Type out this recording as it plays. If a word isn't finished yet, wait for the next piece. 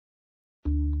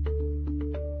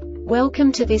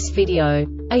Welcome to this video.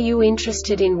 Are you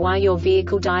interested in why your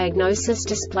vehicle diagnosis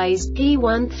displays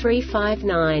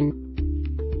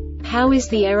P1359? How is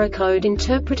the error code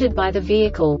interpreted by the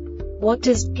vehicle? What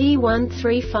does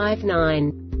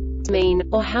P1359 mean,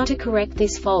 or how to correct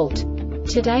this fault?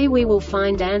 Today we will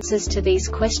find answers to these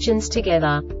questions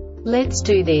together. Let's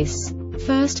do this.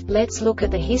 First, let's look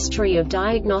at the history of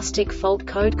diagnostic fault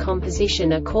code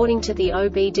composition according to the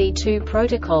OBD2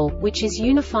 protocol, which is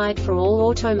unified for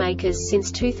all automakers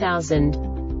since 2000.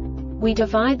 We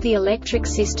divide the electric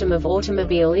system of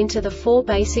automobile into the four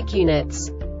basic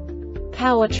units: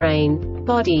 powertrain,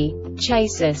 body,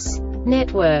 chassis,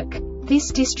 network. This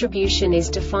distribution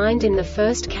is defined in the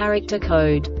first character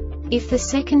code. If the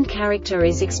second character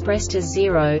is expressed as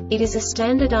 0, it is a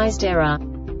standardized error.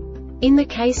 In the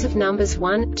case of numbers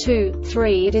 1, 2,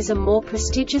 3, it is a more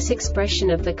prestigious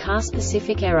expression of the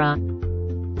car-specific error.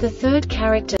 The third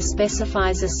character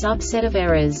specifies a subset of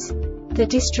errors. The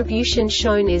distribution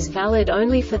shown is valid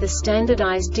only for the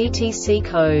standardized DTC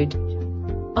code.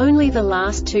 Only the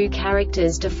last two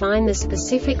characters define the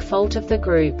specific fault of the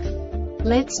group.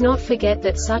 Let's not forget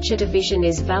that such a division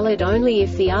is valid only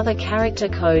if the other character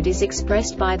code is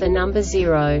expressed by the number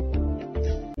 0.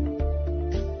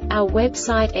 Our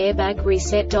website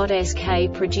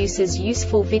airbagreset.sk produces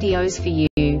useful videos for you.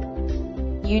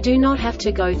 You do not have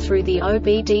to go through the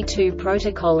OBD2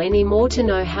 protocol anymore to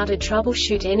know how to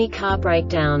troubleshoot any car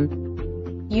breakdown.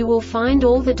 You will find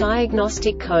all the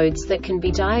diagnostic codes that can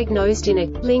be diagnosed in a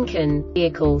Lincoln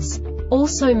vehicles.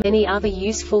 Also many other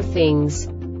useful things.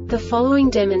 The following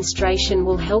demonstration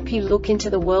will help you look into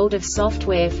the world of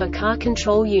software for car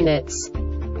control units.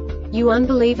 You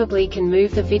unbelievably can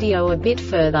move the video a bit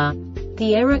further.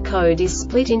 The error code is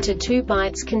split into 2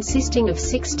 bytes consisting of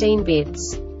 16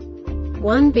 bits.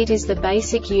 1 bit is the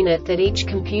basic unit that each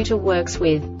computer works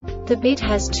with. The bit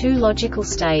has 2 logical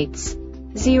states: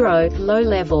 0, low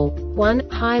level, 1,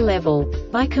 high level.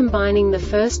 By combining the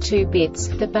first 2 bits,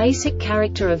 the basic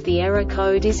character of the error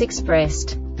code is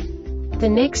expressed. The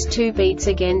next 2 beats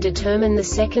again determine the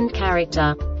second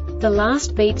character. The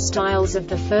last beat styles of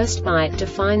the first byte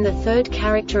define the third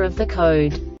character of the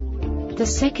code. The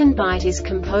second byte is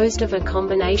composed of a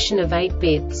combination of 8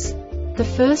 bits. The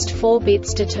first 4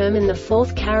 bits determine the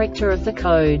fourth character of the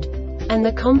code. And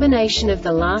the combination of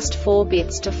the last 4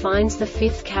 bits defines the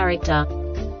fifth character.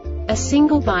 A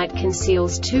single byte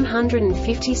conceals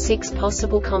 256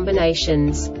 possible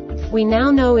combinations. We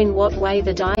now know in what way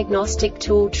the diagnostic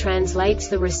tool translates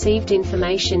the received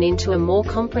information into a more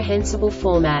comprehensible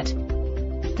format.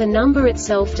 The number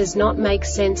itself does not make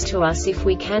sense to us if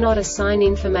we cannot assign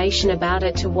information about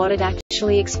it to what it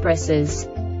actually expresses.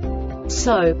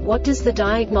 So, what does the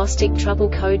Diagnostic Trouble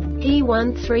Code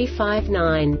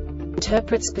P1359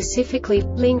 interpret specifically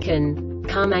for Lincoln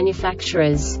car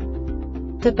manufacturers?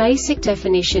 The basic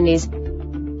definition is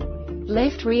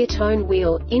left rear tone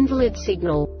wheel, invalid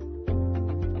signal.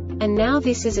 And now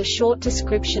this is a short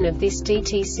description of this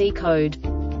DTC code.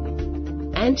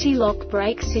 Anti-lock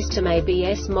brake system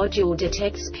ABS module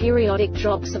detects periodic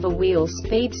drops of a wheel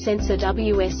speed sensor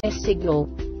WSS signal.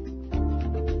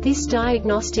 This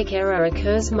diagnostic error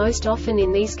occurs most often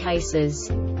in these cases: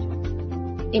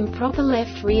 improper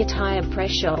left rear tire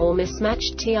pressure or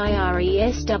mismatched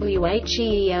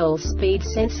TIRESWHEEL speed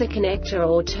sensor connector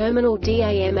or terminal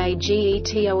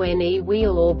DAMAGETONE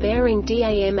wheel or bearing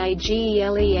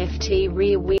DAMAGELEFT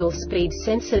rear wheel speed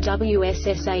sensor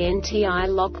WSSANTI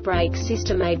lock brake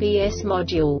system ABS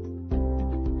module.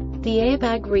 The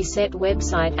Airbag Reset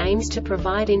website aims to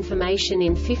provide information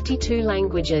in 52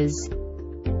 languages.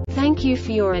 Thank you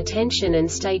for your attention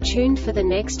and stay tuned for the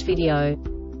next video.